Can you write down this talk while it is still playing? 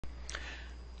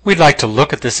We'd like to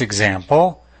look at this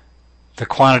example. The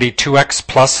quantity 2x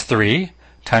plus 3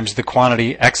 times the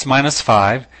quantity x minus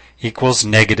 5 equals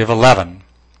negative 11.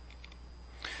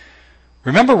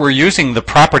 Remember, we're using the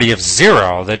property of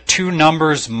 0, that two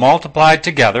numbers multiplied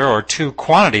together, or two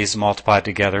quantities multiplied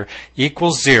together,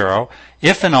 equals 0,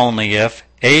 if and only if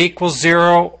a equals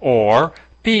 0 or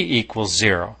b equals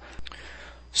 0.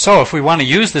 So if we want to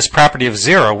use this property of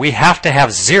 0, we have to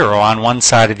have 0 on one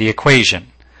side of the equation.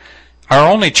 Our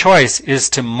only choice is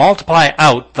to multiply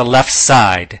out the left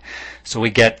side. So we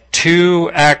get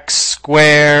 2x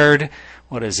squared,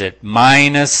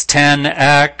 minus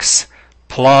 10x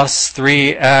plus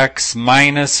 3x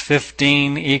minus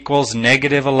 15 equals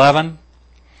negative 11.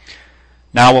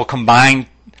 Now we'll combine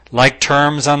like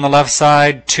terms on the left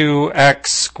side. 2x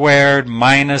squared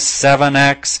minus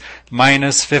 7x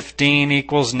minus 15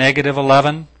 equals negative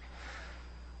 11.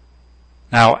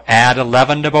 Now add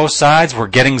 11 to both sides. We're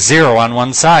getting 0 on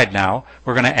one side now.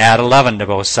 We're going to add 11 to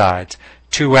both sides.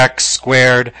 2x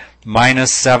squared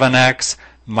minus 7x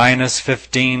minus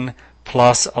 15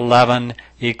 plus 11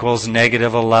 equals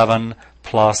negative 11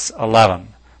 plus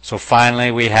 11. So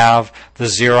finally we have the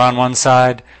 0 on one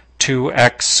side.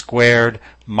 2x squared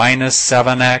minus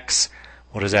 7x,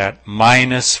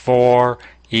 minus 4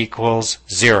 equals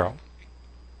 0.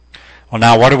 Well,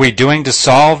 now what are we doing to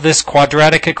solve this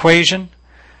quadratic equation?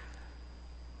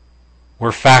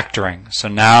 We're factoring. So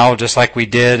now, just like we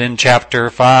did in chapter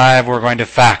 5, we're going to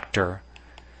factor.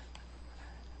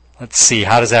 Let's see,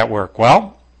 how does that work?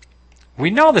 Well,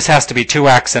 we know this has to be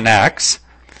 2x and x.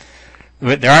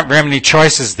 There aren't very many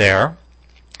choices there.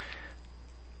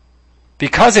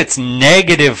 Because it's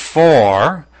negative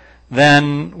 4,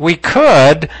 then we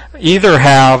could either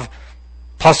have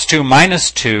plus 2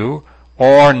 minus 2,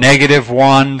 or negative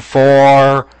 1,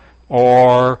 4,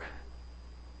 or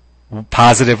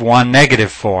positive 1,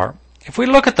 negative 4. If we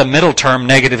look at the middle term,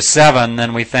 negative 7,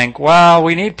 then we think, well,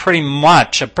 we need pretty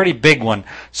much, a pretty big one.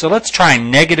 So let's try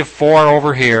negative 4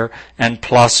 over here and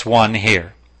plus 1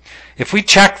 here. If we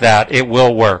check that, it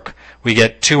will work. We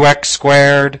get 2x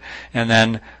squared, and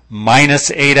then minus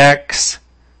 8x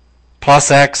plus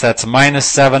x, that's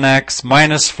minus 7x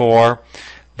minus 4.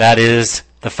 That is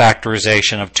the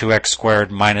factorization of 2x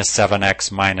squared minus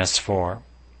 7x minus 4.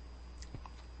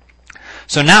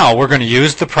 So now we're going to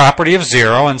use the property of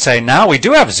 0 and say, now we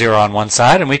do have 0 on one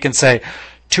side, and we can say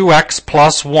 2x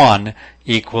plus 1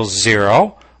 equals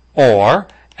 0, or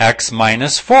x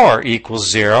minus 4 equals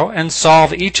 0, and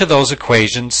solve each of those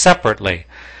equations separately.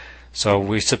 So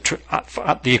we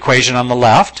subtract the equation on the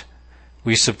left.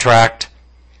 We subtract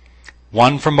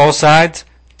 1 from both sides.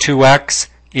 2x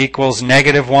equals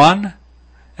negative 1.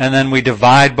 And then we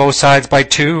divide both sides by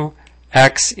 2.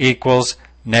 X equals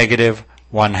negative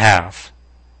 1/2.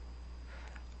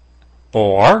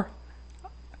 Or,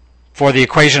 for the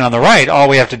equation on the right, all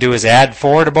we have to do is add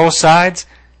 4 to both sides.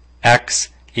 X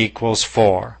equals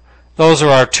 4. Those are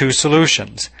our two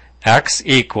solutions. X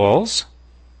equals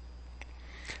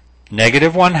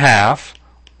negative 1/2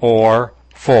 or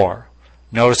 4.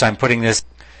 Notice I'm putting this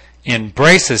in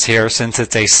braces here since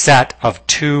it's a set of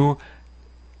two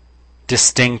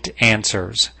distinct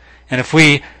answers. And if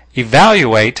we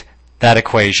evaluate that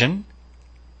equation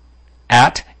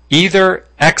at either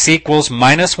x equals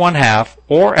minus 1/2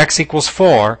 or x equals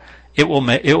 4, it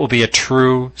will be a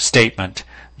true statement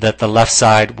that the left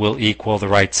side will equal the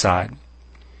right side.